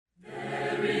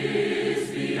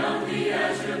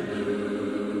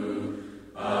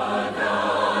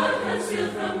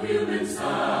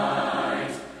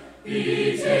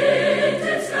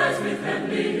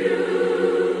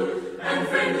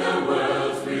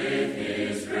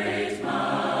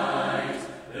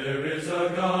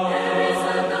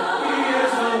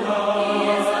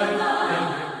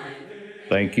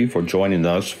Thank you for joining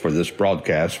us for this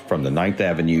broadcast from the Ninth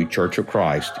Avenue Church of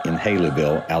Christ in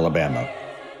Haleyville, Alabama.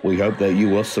 We hope that you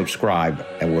will subscribe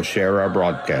and will share our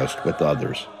broadcast with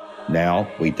others.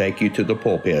 Now, we take you to the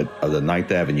pulpit of the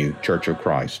Ninth Avenue Church of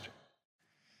Christ.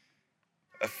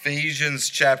 Ephesians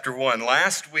chapter 1.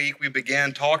 Last week, we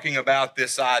began talking about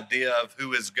this idea of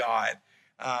who is God,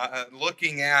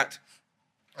 looking at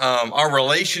our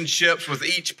relationships with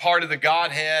each part of the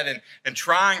Godhead and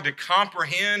trying to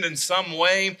comprehend in some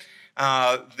way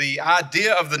the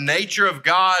idea of the nature of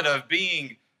God, of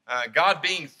being God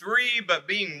being three but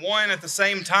being one at the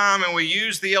same time. And we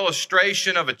use the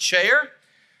illustration of a chair.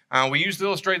 We use the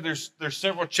illustration, there's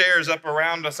several chairs up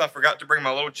around us. I forgot to bring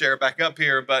my little chair back up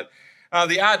here, but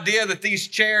the idea that these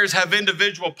chairs have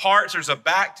individual parts. There's a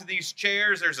back to these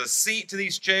chairs, there's a seat to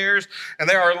these chairs, and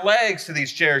there are legs to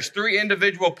these chairs. Three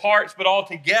individual parts, but all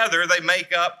together they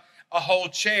make up a whole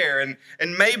chair.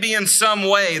 And maybe in some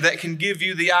way that can give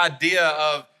you the idea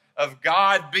of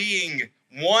God being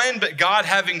one, but God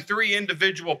having three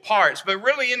individual parts. But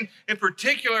really in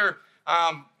particular,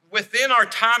 within our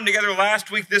time together last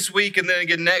week, this week, and then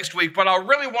again next week, what I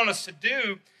really want us to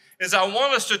do is I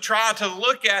want us to try to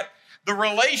look at the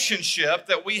relationship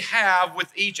that we have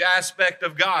with each aspect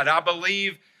of God. I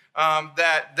believe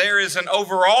that there is an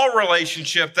overall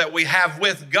relationship that we have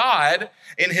with God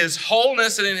in His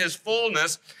wholeness and in His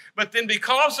fullness. But then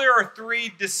because there are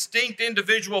three distinct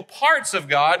individual parts of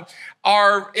God,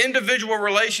 our individual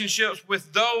relationships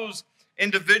with those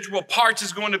individual parts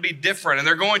is going to be different, and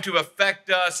they're going to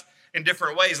affect us in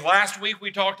different ways. Last week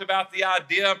we talked about the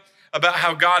idea about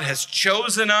how God has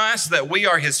chosen us, that we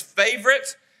are His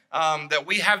favorites, that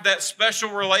we have that special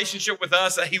relationship with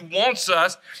us, that He wants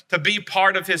us to be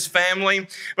part of His family.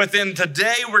 But then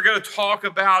today we're going to talk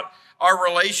about our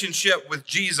relationship with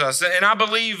Jesus. And I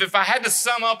believe if I had to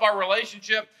sum up our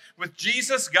relationship with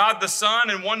Jesus, God the Son,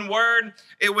 in one word,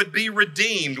 it would be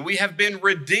redeemed. We have been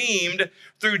redeemed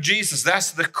through Jesus.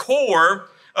 That's the core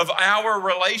of our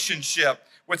relationship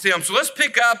with Him. So let's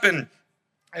pick up, and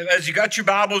as you got your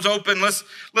Bibles open, let's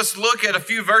look at a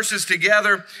few verses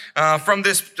together from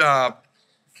this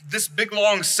big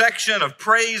long section of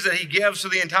praise that He gives to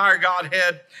the entire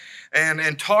Godhead,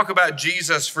 and talk about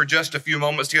Jesus for just a few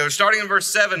moments together. Starting in verse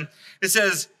 7, it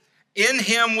says, "In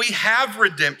Him we have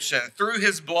redemption through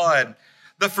His blood,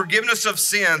 the forgiveness of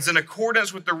sins in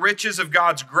accordance with the riches of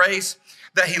God's grace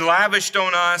that He lavished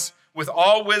on us with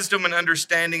all wisdom and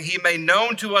understanding. He made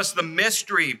known to us the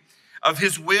mystery of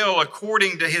His will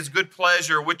according to His good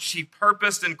pleasure, which He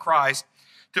purposed in Christ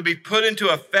to be put into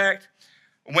effect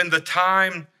when the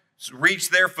time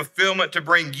reached their fulfillment, to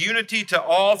bring unity to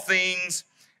all things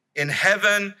in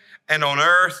heaven and on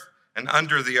earth and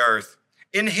under the earth.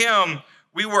 In Him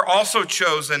we were also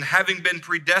chosen, having been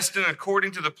predestined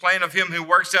according to the plan of Him who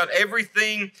works out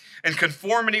everything in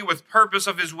conformity with purpose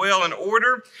of His will, in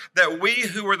order that we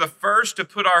who were the first to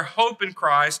put our hope in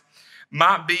Christ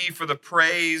might be for the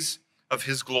praise of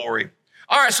His glory."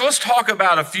 All right, so let's talk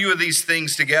about a few of these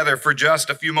things together for just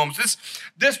a few moments.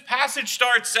 This passage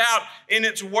starts out in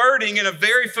its wording in a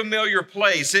very familiar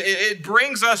place. It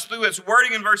brings us through its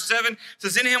wording in verse 7. It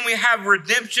says, "In Him we have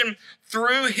redemption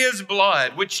through His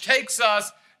blood," which takes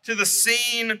us to the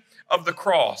scene of the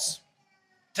cross.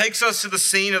 Takes us to the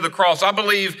scene of the cross. I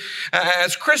believe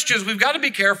as Christians, we've got to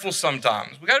be careful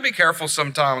sometimes. We've got to be careful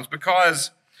sometimes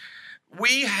because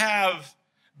we have,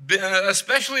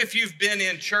 especially if you've been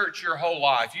in church your whole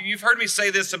life. You've heard me say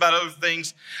this about other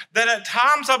things, that at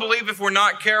times I believe if we're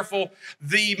not careful,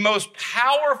 the most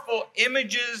powerful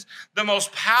images, the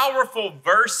most powerful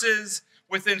verses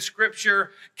within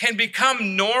Scripture can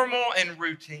become normal and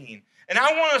routine. And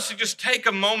I want us to just take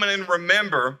a moment and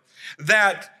remember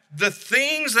that the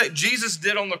things that Jesus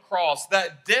did on the cross,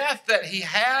 that death that He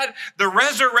had, the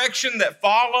resurrection that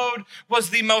followed,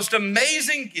 was the most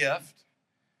amazing gift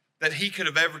that He could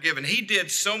have ever given. He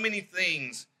did so many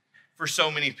things for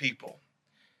so many people.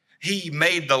 He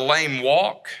made the lame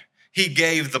walk. He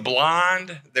gave the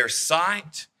blind their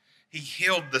sight. He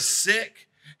healed the sick.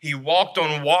 He walked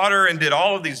on water and did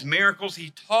all of these miracles. He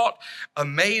taught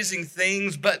amazing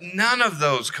things, but none of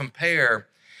those compare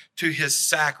to His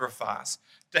sacrifice,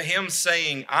 to Him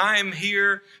saying, "I'm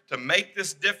here to make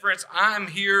this difference. I'm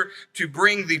here to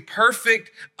bring the perfect,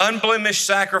 unblemished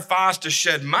sacrifice to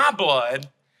shed my blood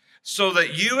so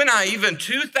that you and I, even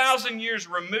 2,000 years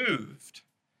removed,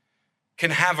 can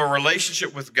have a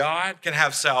relationship with God, can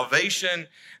have salvation,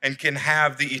 and can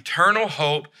have the eternal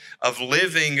hope of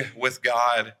living with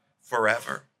God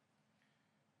forever."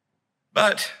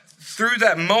 But through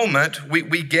that moment,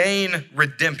 we gain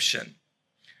redemption.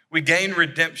 We gain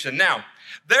redemption. Now,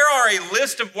 there are a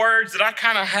list of words that I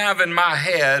kind of have in my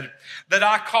head that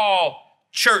I call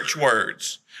church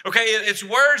words. Okay, it's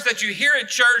words that you hear at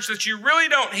church that you really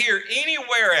don't hear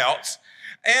anywhere else.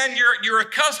 And you're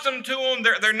accustomed to them.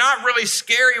 They're not really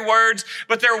scary words,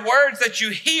 but they're words that you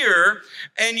hear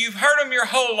and you've heard them your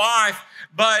whole life.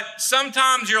 But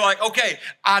sometimes you're like, okay,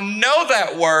 I know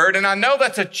that word and I know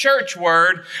that's a church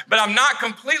word, but I'm not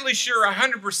completely sure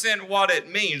 100% what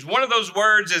it means. One of those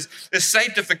words is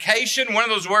sanctification. One of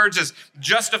those words is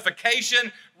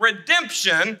justification.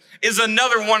 Redemption is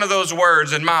another one of those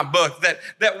words in my book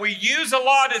that we use a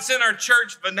lot. It's in our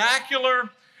church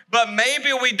vernacular. But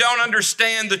maybe we don't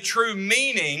understand the true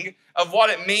meaning of what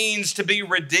it means to be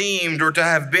redeemed or to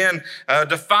have been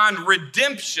defined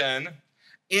redemption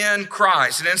in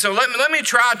Christ. And so let me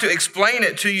try to explain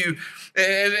it to you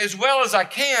as well as I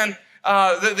can.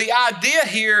 The idea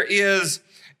here is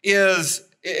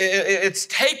it's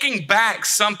taking back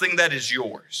something that is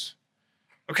yours.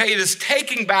 Okay, it is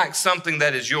taking back something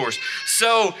that is yours.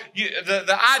 So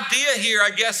the idea here,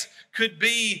 I guess, could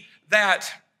be that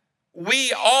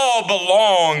we all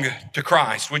belong to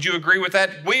Christ. Would you agree with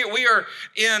that? We are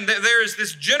there's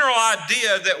this general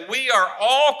idea that we are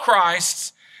all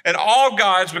Christ's and all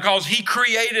God's because he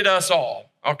created us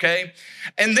all, okay?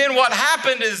 And then what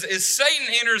happened is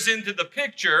Satan enters into the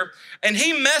picture and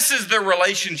he messes the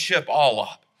relationship all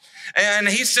up. And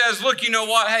he says, look, you know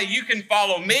what? Hey, you can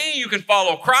follow me. You can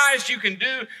follow Christ. You can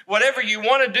do whatever you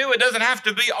want to do. It doesn't have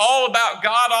to be all about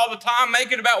God all the time.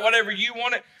 Make it about whatever you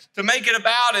want it to make it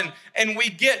about. And we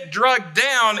get drugged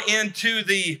down into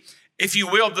the, if you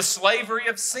will, the slavery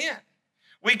of sin.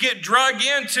 We get drugged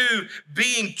into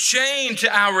being chained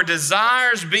to our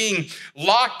desires, being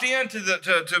locked into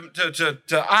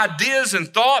to ideas and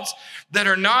thoughts that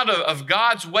are not of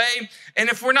God's way. And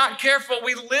if we're not careful,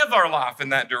 we live our life in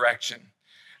that direction.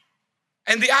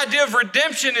 And the idea of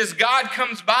redemption is God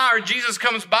comes by or Jesus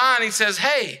comes by and he says,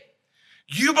 hey,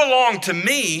 you belong to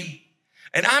me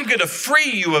and I'm going to free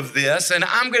you of this and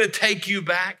I'm going to take you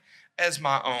back as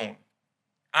my own.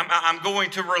 I'm going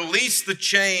to release the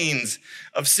chains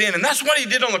of sin. And that's what he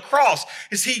did on the cross,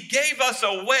 is he gave us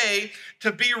a way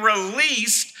to be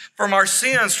released from our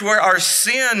sins to where our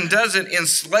sin doesn't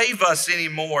enslave us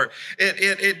anymore.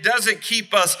 It doesn't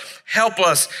keep us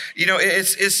helpless. You know,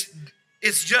 it's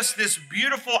just this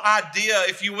beautiful idea,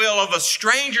 if you will, of a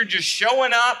stranger just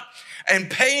showing up and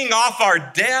paying off our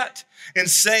debt and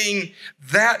saying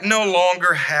that no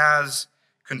longer has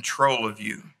control of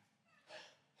you.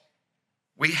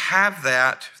 We have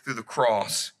that through the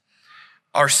cross.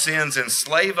 Our sins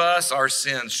enslave us. Our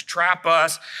sins trap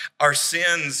us. Our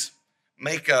sins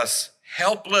make us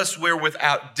helpless. We're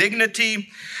without dignity,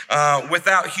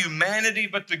 without humanity.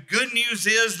 But the good news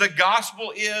is, the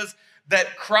gospel is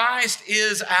that Christ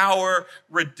is our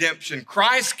redemption.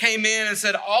 Christ came in and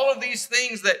said all of these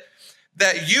things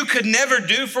that you could never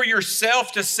do for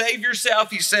yourself to save yourself.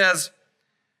 He says,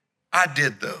 I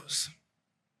did those.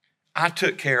 I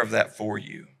took care of that for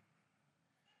you.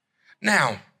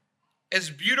 Now, as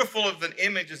beautiful of an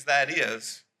image as that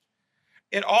is,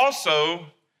 it also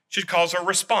should cause a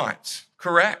response,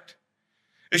 correct?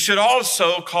 It should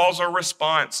also cause a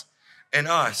response in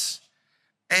us.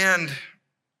 And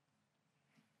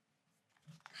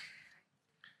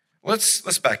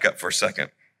let's back up for a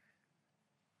second.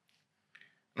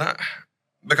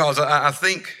 Because I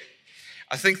think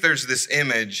there's this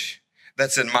image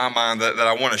that's in my mind that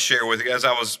I want to share with you. As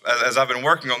I've been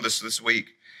working on this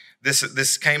week,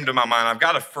 this came to my mind. I've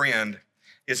got a friend.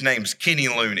 His name's Kenny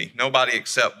Looney. Nobody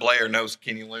except Blair knows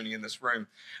Kenny Looney in this room.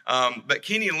 But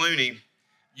Kenny Looney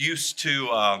used to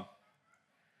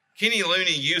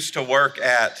work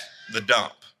at the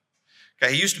dump.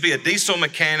 Okay, he used to be a diesel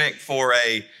mechanic for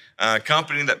a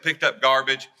company that picked up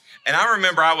garbage. And I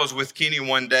remember I was with Kenny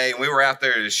one day, and we were out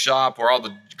there at his shop where all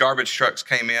the garbage trucks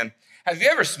came in. Have you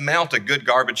ever smelt a good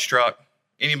garbage truck?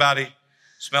 Anybody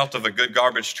smelt of a good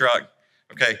garbage truck?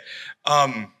 Okay.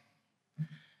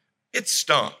 It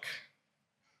stunk.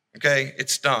 Okay,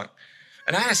 it stunk.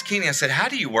 And I asked Kenny, I said, how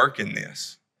do you work in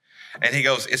this? And he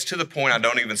goes, it's to the point I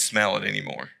don't even smell it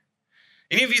anymore.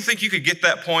 Any of you think you could get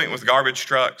that point with garbage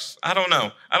trucks? I don't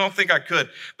know. I don't think I could.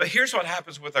 But here's what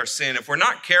happens with our sin. If we're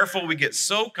not careful, we get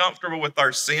so comfortable with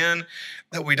our sin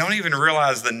that we don't even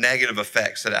realize the negative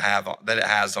effects that it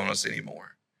has on us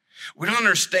anymore. We don't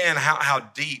understand how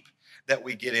deep that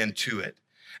we get into it.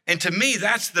 And to me,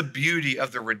 that's the beauty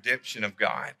of the redemption of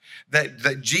God,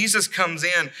 that Jesus comes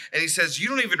in and he says, you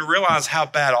don't even realize how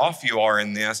bad off you are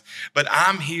in this, but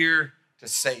I'm here to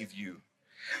save you.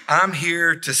 I'm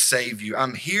here to save you.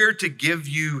 I'm here to give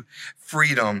you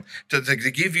freedom, to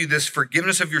give you this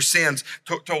forgiveness of your sins,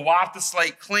 to wipe the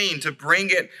slate clean, to bring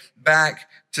it back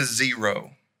to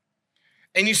zero.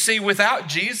 And you see, without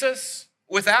Jesus,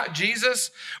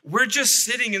 we're just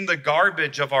sitting in the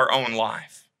garbage of our own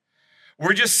life.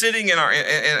 We're just sitting in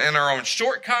our own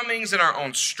shortcomings, in our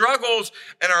own struggles,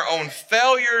 in our own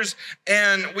failures,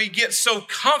 and we get so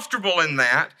comfortable in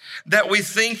that we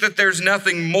think that there's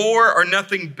nothing more or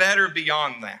nothing better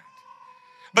beyond that.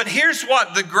 But here's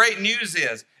what the great news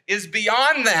is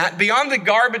beyond that, beyond the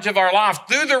garbage of our life,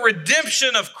 through the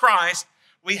redemption of Christ,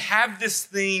 we have this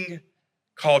thing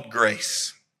called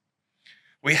grace.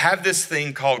 We have this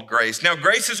thing called grace. Now,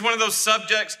 grace is one of those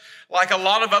subjects, like a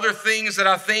lot of other things that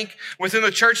I think within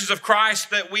the churches of Christ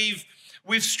that we've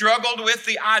struggled with,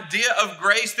 the idea of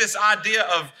grace, this idea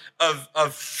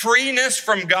of freeness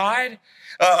from God,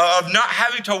 of not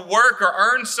having to work or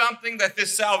earn something, that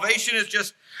this salvation is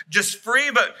just free.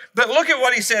 But look at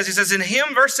what he says. He says, in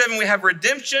him, verse 7, we have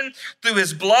redemption through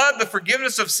his blood, the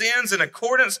forgiveness of sins in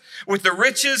accordance with the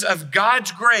riches of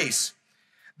God's grace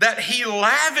that he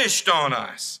lavished on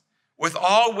us with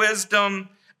all wisdom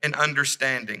and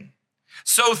understanding.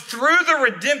 So through the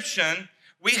redemption,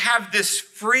 we have this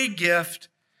free gift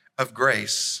of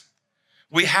grace.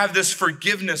 We have this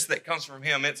forgiveness that comes from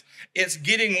him. It's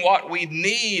getting what we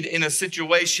need in a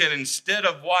situation instead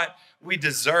of what we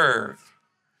deserve.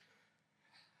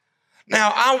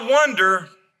 Now, I wonder,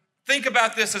 think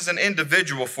about this as an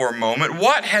individual for a moment.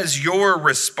 What has your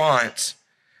response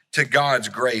to God's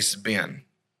grace been?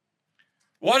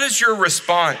 What has your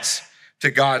response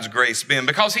to God's grace been?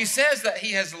 Because he says that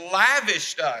he has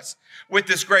lavished us with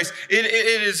this grace. It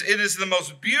is the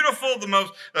most beautiful,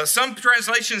 some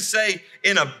translations say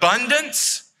in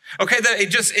abundance. Okay, that it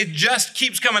just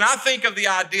keeps coming. I think of the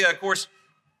idea, of course,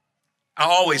 I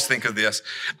always think of this.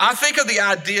 I think of the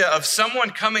idea of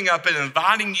someone coming up and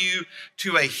inviting you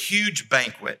to a huge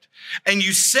banquet. And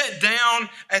you sit down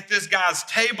at this guy's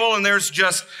table and there's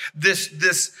just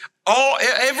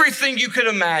everything you could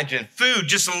imagine, food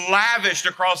just lavished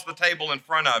across the table in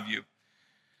front of you.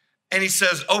 And he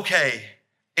says, okay,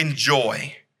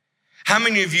 enjoy. How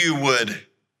many of you would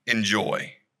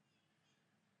enjoy?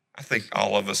 I think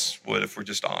all of us would if we're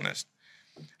just honest.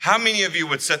 How many of you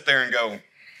would sit there and go,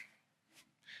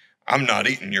 I'm not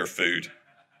eating your food?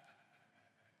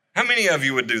 How many of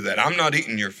you would do that? I'm not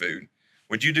eating your food.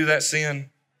 Would you do that, sin?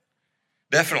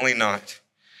 Definitely not.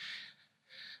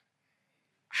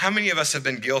 How many of us have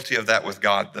been guilty of that with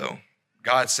God, though?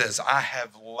 God says, I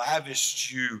have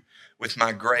lavished you with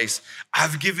my grace.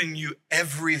 I've given you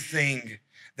everything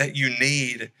that you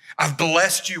need. I've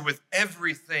blessed you with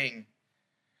everything.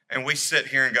 And we sit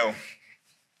here and go,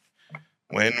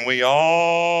 when we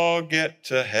all get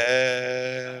to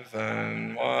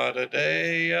heaven, what a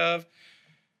day of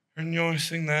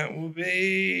rejoicing that will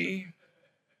be.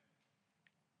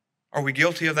 Are we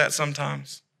guilty of that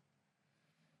sometimes?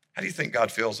 How do you think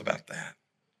God feels about that?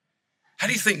 How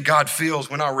do you think God feels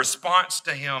when our response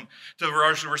to him, to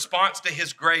our response to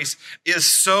his grace is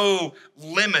so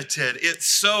limited? It's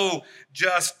so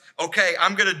just, okay,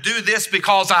 I'm going to do this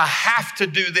because I have to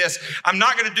do this. I'm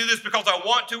not going to do this because I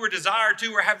want to or desire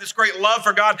to or have this great love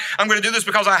for God. I'm going to do this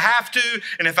because I have to.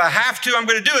 And if I have to, I'm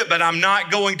going to do it, but I'm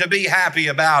not going to be happy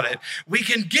about it. We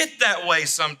can get that way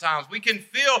sometimes. We can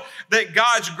feel that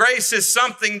God's grace is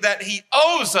something that he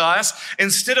owes us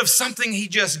instead of something he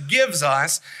just gives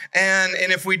us. And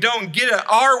if we don't get it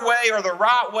our way or the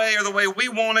right way or the way we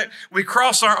want it, we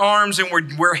cross our arms and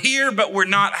we're here, but we're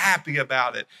not happy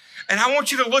about it. And I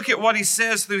want you to look at what he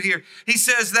says through here. He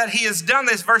says that he has done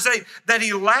this, verse 8, that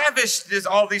he lavished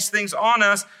all these things on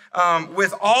us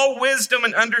with all wisdom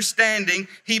and understanding.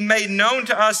 He made known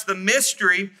to us the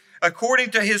mystery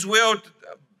according to his will,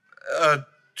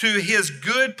 to his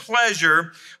good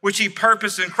pleasure, which he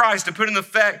purposed in Christ to put in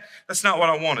effect. That's not what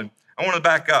I wanted. I want to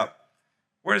back up.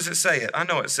 Where does it say it? I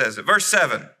know it says it. Verse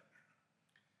 7.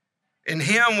 In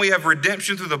him we have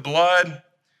redemption through the blood,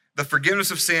 the forgiveness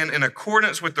of sin in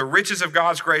accordance with the riches of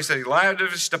God's grace that he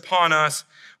lavished upon us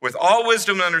with all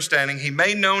wisdom and understanding. He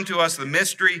made known to us the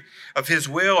mystery of his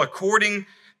will according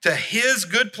to his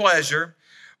good pleasure,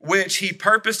 which he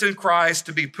purposed in Christ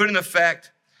to be put in effect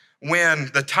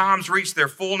when the times reach their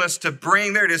fullness, to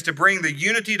bring the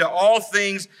unity to all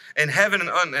things in heaven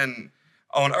and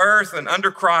on earth and under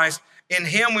Christ. In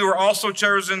him we were also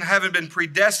chosen, having been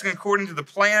predestined according to the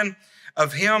plan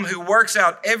of him who works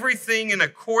out everything in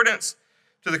accordance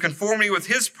to the conformity with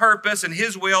his purpose and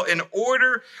his will, in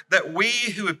order that we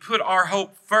who had put our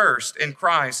hope first in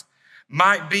Christ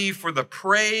might be for the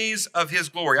praise of his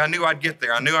glory. I knew I'd get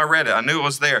there. I knew I read it. I knew it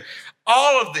was there.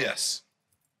 all of this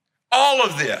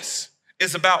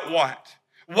is about what?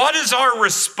 What is our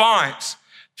response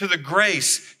to the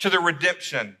grace, to the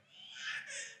redemption?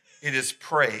 It is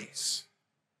praise.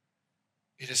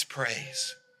 It is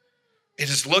praise. It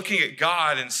is looking at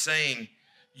God and saying,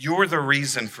 you're the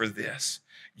reason for this.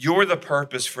 You're the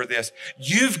purpose for this.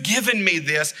 You've given me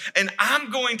this, and I'm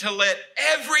going to let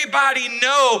everybody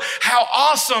know how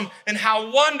awesome and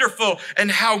how wonderful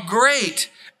and how great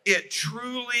it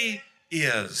truly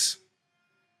is.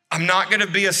 I'm not going to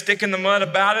be a stick in the mud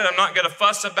about it. I'm not going to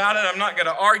fuss about it. I'm not going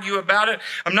to argue about it.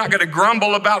 I'm not going to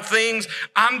grumble about things.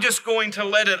 I'm just going to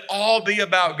let it all be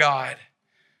about God.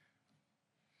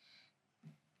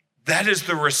 That is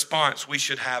the response we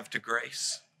should have to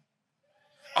grace.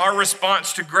 Our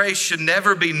response to grace should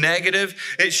never be negative.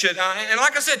 It should, and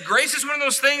like I said, grace is one of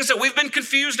those things that we've been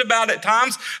confused about at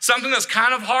times, something that's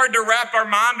kind of hard to wrap our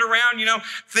mind around. You know,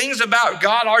 things about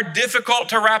God are difficult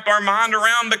to wrap our mind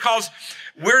around because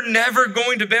we're never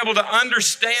going to be able to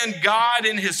understand God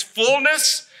in his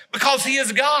fullness because he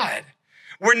is God.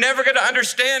 We're never going to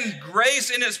understand grace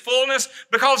in its fullness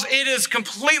because it is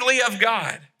completely of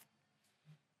God.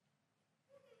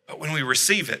 But when we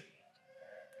receive it,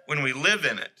 when we live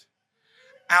in it,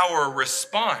 our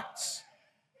response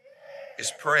is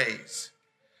praise.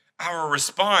 Our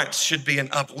response should be an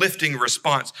uplifting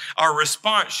response. Our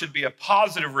response should be a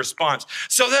positive response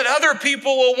so that other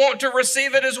people will want to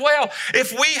receive it as well.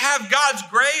 If we have God's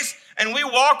grace and we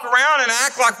walk around and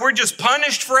act like we're just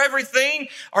punished for everything,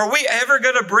 are we ever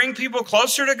going to bring people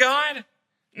closer to God?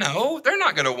 No, they're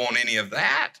not going to want any of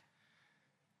that.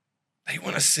 They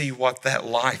want to see what that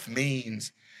life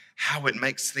means, how it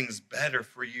makes things better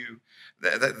for you.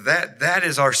 That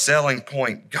is our selling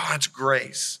point, God's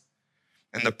grace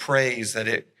and the praise that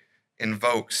it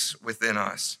invokes within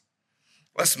us.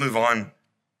 Let's move on.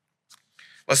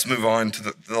 Let's move on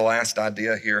to the last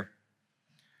idea here.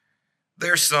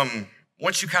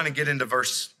 Once you kind of get into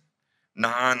verse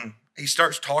 9, he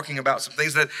starts talking about some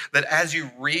things that as you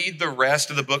read the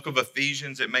rest of the book of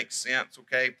Ephesians, it makes sense,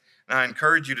 okay? And I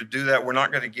encourage you to do that. We're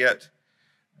not going to get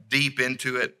deep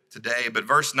into it today, but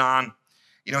verse 9,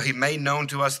 he made known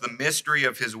to us the mystery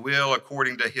of his will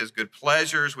according to his good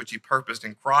pleasures, which he purposed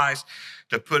in Christ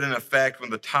to put in effect when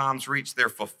the times reach their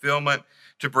fulfillment,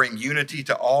 to bring unity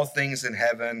to all things in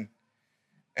heaven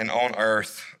and on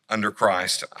earth under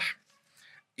Christ.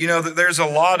 There's a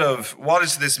lot of what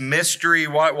is this mystery?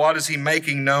 What is he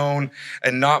making known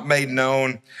and not made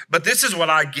known? But this is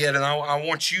what I get, and I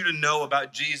want you to know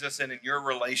about Jesus and in your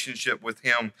relationship with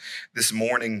him this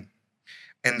morning,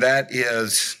 and that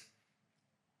is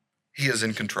he is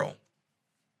in control.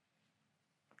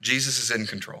 Jesus is in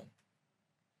control.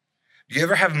 Do you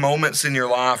ever have moments in your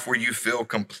life where you feel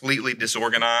completely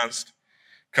disorganized,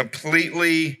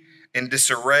 completely in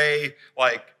disarray,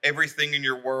 like everything in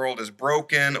your world is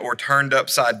broken or turned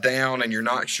upside down and you're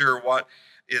not sure what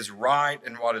is right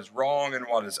and what is wrong and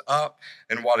what is up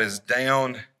and what is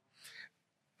down?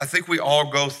 I think we all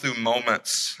go through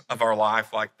moments of our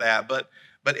life like that, but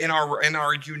in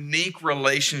our unique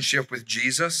relationship with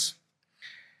Jesus,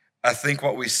 I think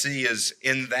what we see is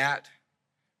in that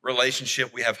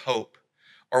relationship we have hope,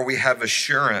 or we have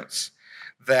assurance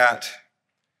that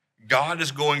God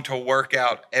is going to work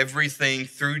out everything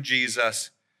through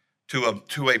Jesus to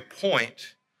a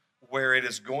point where it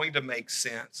is going to make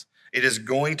sense. It is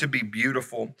going to be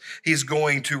beautiful. He's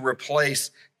going to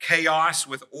replace chaos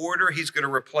with order. He's going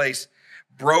to replace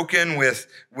broken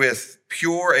with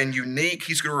pure and unique.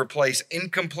 He's going to replace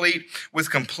incomplete with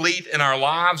complete in our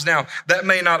lives. Now, that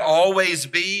may not always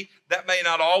be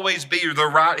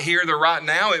the right here, the right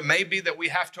now. It may be that we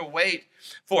have to wait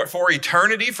for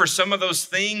eternity for some of those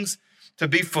things to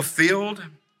be fulfilled.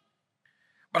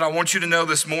 But I want you to know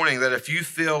this morning that if you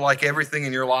feel like everything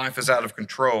in your life is out of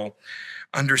control,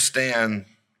 understand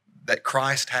that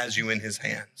Christ has you in his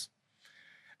hands.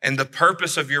 And the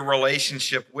purpose of your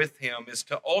relationship with him is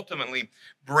to ultimately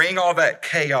bring all that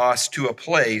chaos to a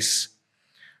place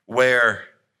where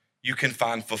you can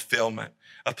find fulfillment,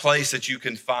 a place that you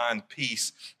can find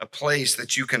peace, a place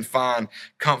that you can find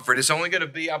comfort. It's only going to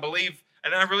be, I believe,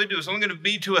 and I really do, it's only going to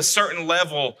be to a certain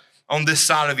level on this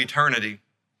side of eternity.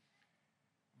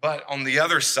 But on the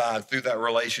other side, through that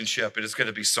relationship, it is going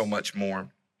to be so much more.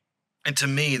 And to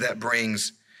me, that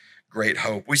brings great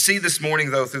hope. We see this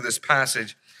morning, though, through this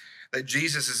passage, that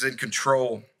Jesus is in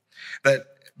control, that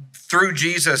through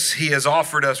Jesus, he has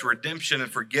offered us redemption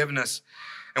and forgiveness,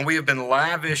 and we have been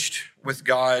lavished with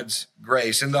God's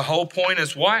grace. And the whole point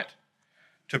is what?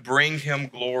 To bring him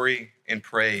glory and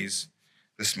praise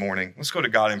this morning. Let's go to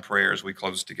God in prayer as we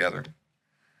close together.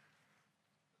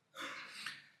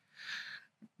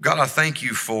 God, I thank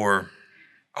you for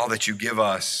all that you give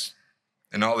us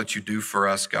and all that you do for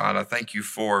us, God. I thank you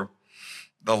for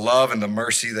the love and the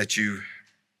mercy that you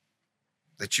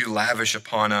lavish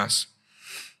upon us,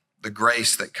 the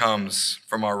grace that comes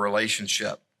from our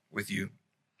relationship with you.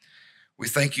 We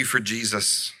thank you for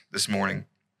Jesus this morning.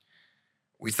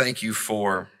 We thank you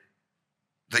for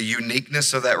the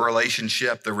uniqueness of that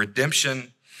relationship, the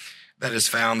redemption that is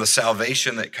found, the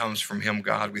salvation that comes from him,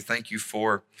 God. We thank you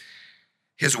for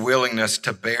his willingness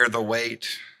to bear the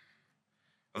weight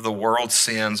of the world's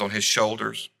sins on his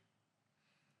shoulders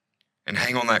and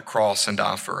hang on that cross and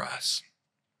die for us.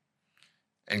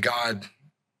 And God,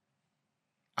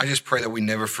 I just pray that we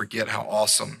never forget how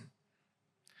awesome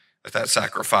that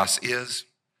sacrifice is,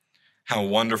 how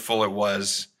wonderful it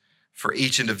was for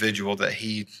each individual that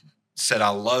he said, I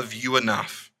love you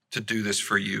enough to do this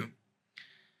for you.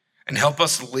 And help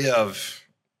us live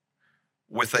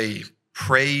with a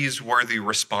praiseworthy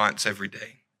response every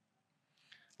day.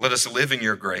 Let us live in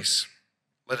your grace.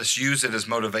 Let us use it as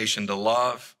motivation to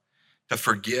love, to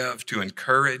forgive, to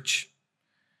encourage,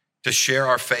 to share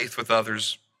our faith with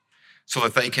others so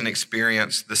that they can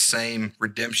experience the same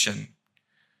redemption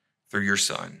through your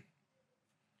Son.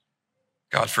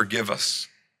 God, forgive us.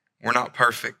 We're not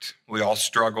perfect. We all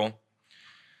struggle.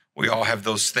 We all have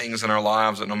those things in our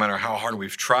lives that no matter how hard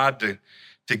we've tried to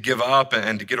give up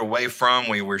and to get away from,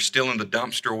 we're still in the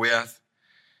dumpster with.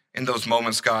 In those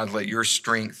moments, God, let your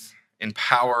strength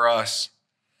empower us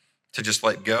to just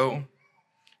let go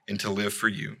and to live for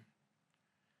you.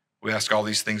 We ask all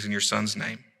these things in your Son's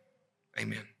name.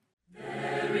 Amen.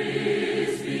 There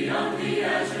is beyond the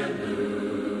azure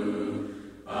blue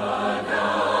a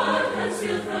God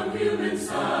concealed from human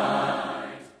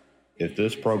sight. If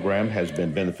this program has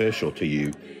been beneficial to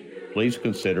you, please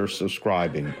consider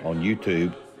subscribing on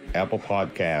YouTube, Apple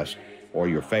Podcasts, or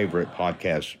your favorite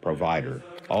podcast provider.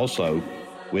 Also,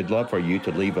 we'd love for you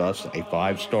to leave us a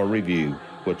 5-star review,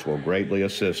 which will greatly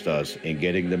assist us in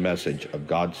getting the message of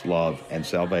God's love and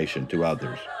salvation to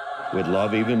others. We'd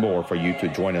love even more for you to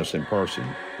join us in person.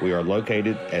 We are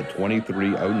located at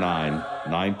 2309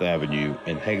 9th Avenue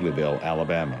in Haleyville,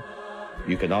 Alabama.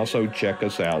 You can also check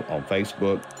us out on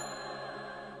Facebook,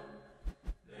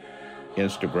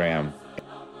 Instagram,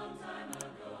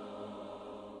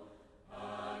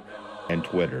 and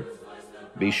Twitter.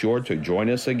 Be sure to join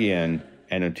us again,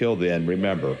 and until then,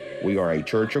 remember, we are a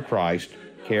Church of Christ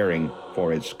caring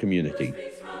for its community.